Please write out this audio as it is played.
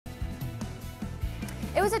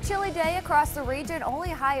It was a chilly day across the region,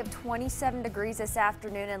 only a high of 27 degrees this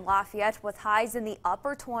afternoon in Lafayette with highs in the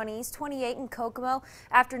upper 20s, 28 in Kokomo,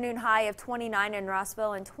 afternoon high of 29 in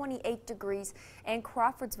Rossville and 28 degrees in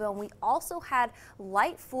Crawfordsville. And we also had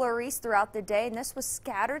light flurries throughout the day, and this was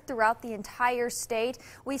scattered throughout the entire state.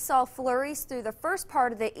 We saw flurries through the first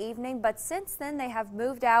part of the evening, but since then they have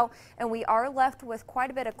moved out and we are left with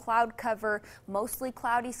quite a bit of cloud cover. Mostly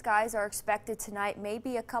cloudy skies are expected tonight,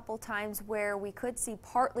 maybe a couple times where we could see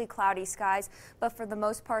partly cloudy skies, but for the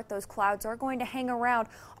most part those clouds are going to hang around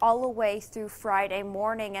all the way through Friday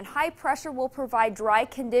morning, and high pressure will provide dry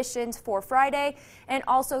conditions for Friday and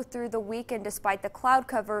also through the weekend. Despite the cloud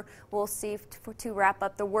cover, we'll see to wrap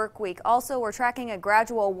up the work week. Also, we're tracking a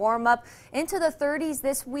gradual warm up into the 30s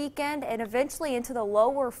this weekend and eventually into the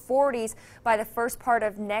lower 40s by the first part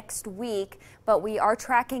of next week, but we are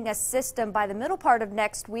tracking a system by the middle part of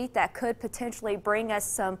next week that could potentially bring us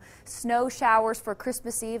some snow showers for Christmas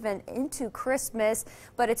Eve and into Christmas,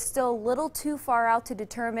 but it's still a little too far out to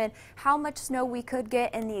determine how much snow we could get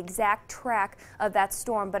and the exact track of that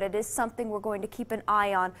storm, but it is something we're going to keep an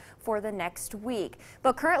eye on for the next week.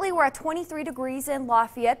 But currently we're at 23 degrees in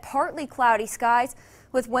Lafayette, partly cloudy skies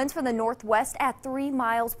with winds from the northwest at 3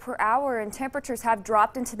 miles per hour, and temperatures have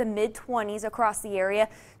dropped into the mid-20s across the area.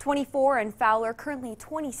 24 in Fowler, currently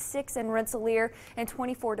 26 in Rensselaer, and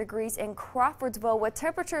 24 degrees in Crawfordsville, with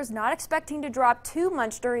temperatures not expecting to drop too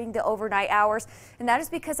much during the overnight hours, and that is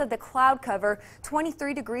because of the cloud cover.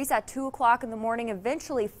 23 degrees at 2 o'clock in the morning,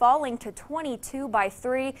 eventually falling to 22 by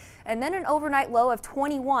 3, and then an overnight low of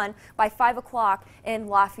 21 by 5 o'clock in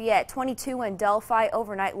Lafayette, 22 in Delphi,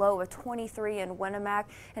 overnight low of 23 in Winamac,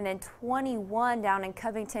 and then 21 down in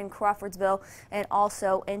Covington, Crawfordsville, and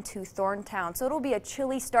also into Thorntown. So it'll be a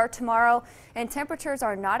chilly start tomorrow, and temperatures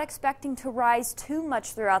are not expecting to rise too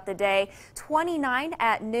much throughout the day. 29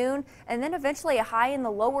 at noon, and then eventually a high in the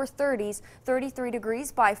lower 30s, 33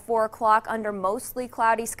 degrees by 4 o'clock under mostly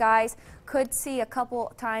cloudy skies. Could see a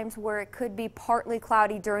couple times where it could be partly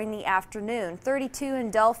cloudy during the afternoon. 32 in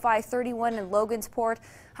Delphi, 31 in Logansport,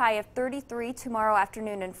 high of 33 tomorrow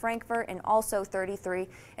afternoon in Frankfort, and also 33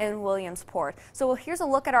 in Williamsport. So here's a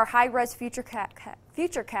look at our high-res futurecast.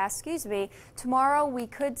 Tomorrow we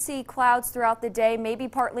could see clouds throughout the day, maybe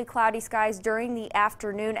partly cloudy skies during the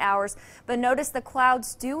afternoon hours, but notice the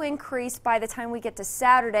clouds do increase by the time we get to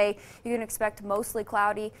Saturday. You can expect mostly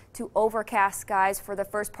cloudy to overcast skies for the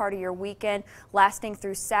first part of your weekend, lasting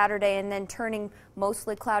through Saturday and then turning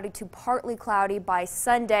mostly cloudy to partly cloudy by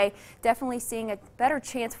Sunday. Definitely seeing a better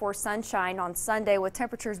chance for sunshine on Sunday, with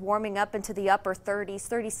temperatures warming up into the upper 30s,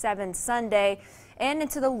 37 Sunday, and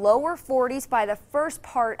into the lower 40s by the first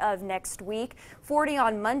part of next week, 40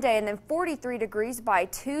 on Monday, and then 43 degrees by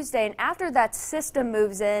Tuesday. And after that system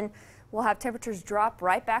moves in, we'll have temperatures drop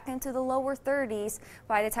right back into the lower 30s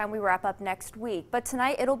by the time we wrap up next week. But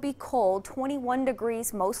tonight it'll be cold, 21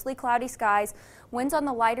 degrees, mostly cloudy skies. Winds on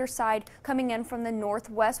the lighter side coming in from the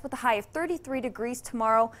northwest with a high of 33 degrees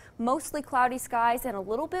tomorrow. Mostly cloudy skies and a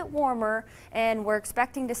little bit warmer, and we're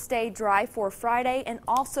expecting to stay dry for Friday and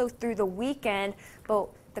also through the weekend. But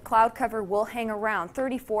the cloud cover will hang around.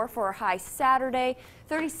 34 for a high Saturday,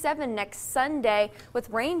 37 next Sunday, with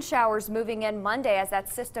rain showers moving in Monday as that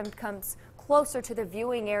system comes closer to the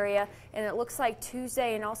viewing area. And it looks like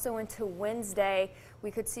Tuesday and also into Wednesday we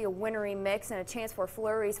could see a wintry mix and a chance for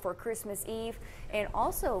flurries for Christmas Eve, and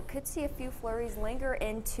also could see a few flurries linger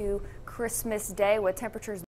into Christmas Day with temperatures